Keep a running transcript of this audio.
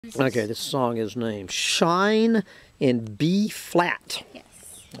Okay, this song is named Shine in B flat. Yes.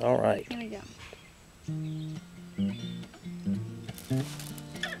 All right. Here we go.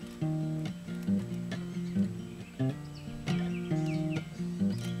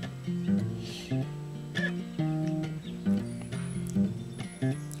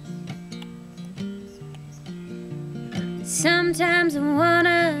 Sometimes I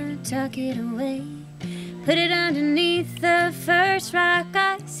wanna tuck it away, put it underneath the first rock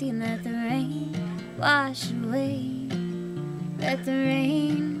I see, and let the rain wash away. Let the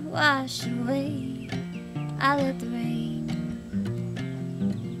rain wash away. I let the rain.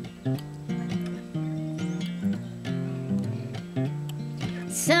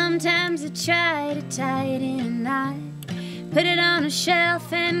 Sometimes I try to tie it in a knot, put it on a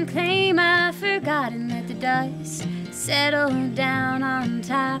shelf and claim I forgot, and let the dust settle down on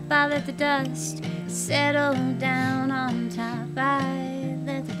top. I let the dust settle down on top. I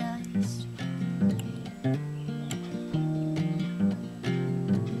let the dust.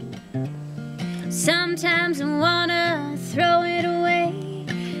 Sometimes I wanna throw it away,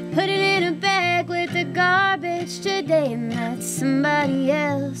 put it in a bag with the garbage today, and let somebody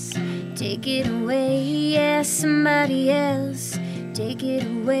else take it away. Yeah, somebody else take it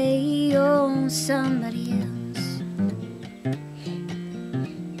away. Oh, somebody else.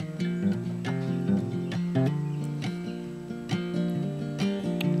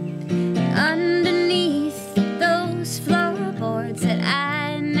 Underneath those floorboards that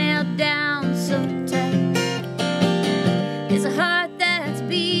I nailed down so tight is a heart that's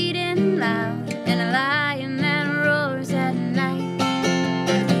beating loud and a lion that roars at night.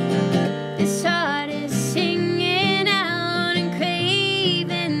 This heart is singing out and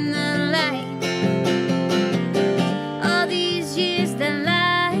craving the light. All these years the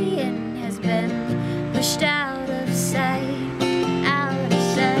lion has been pushed out of sight.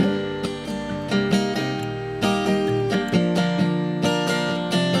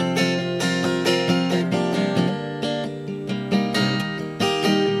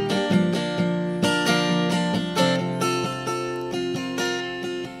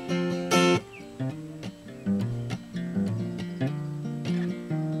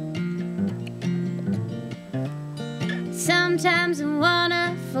 Sometimes I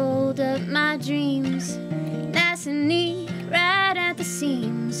wanna fold up my dreams nice and neat, right at the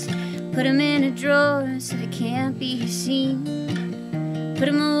seams. Put them in a drawer so they can't be seen. Put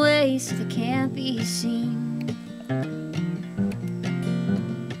them away so they can't be seen.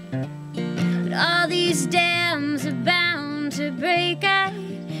 But all these dams are bound to break. I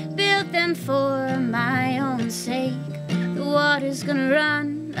built them for my own sake. The water's gonna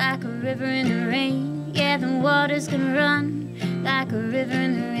run like a river in the rain. Yeah, the water's gonna run like a river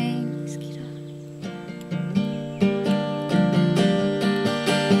in the rain. Let's get on.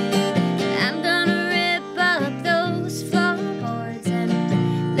 I'm gonna rip up those floorboards and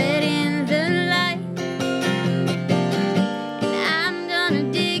let in the light. And I'm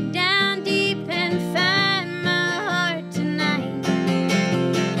gonna dig down deep and find my heart tonight.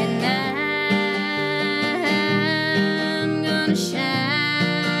 And I'm gonna shine.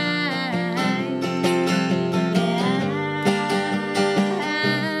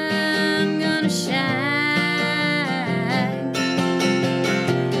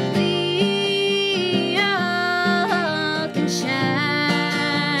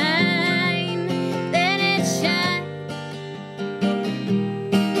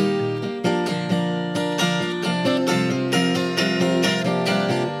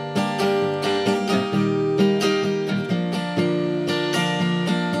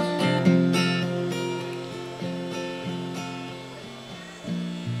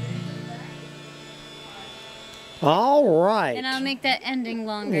 All right. And I'll make that ending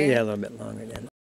longer. Yeah, a little bit longer then.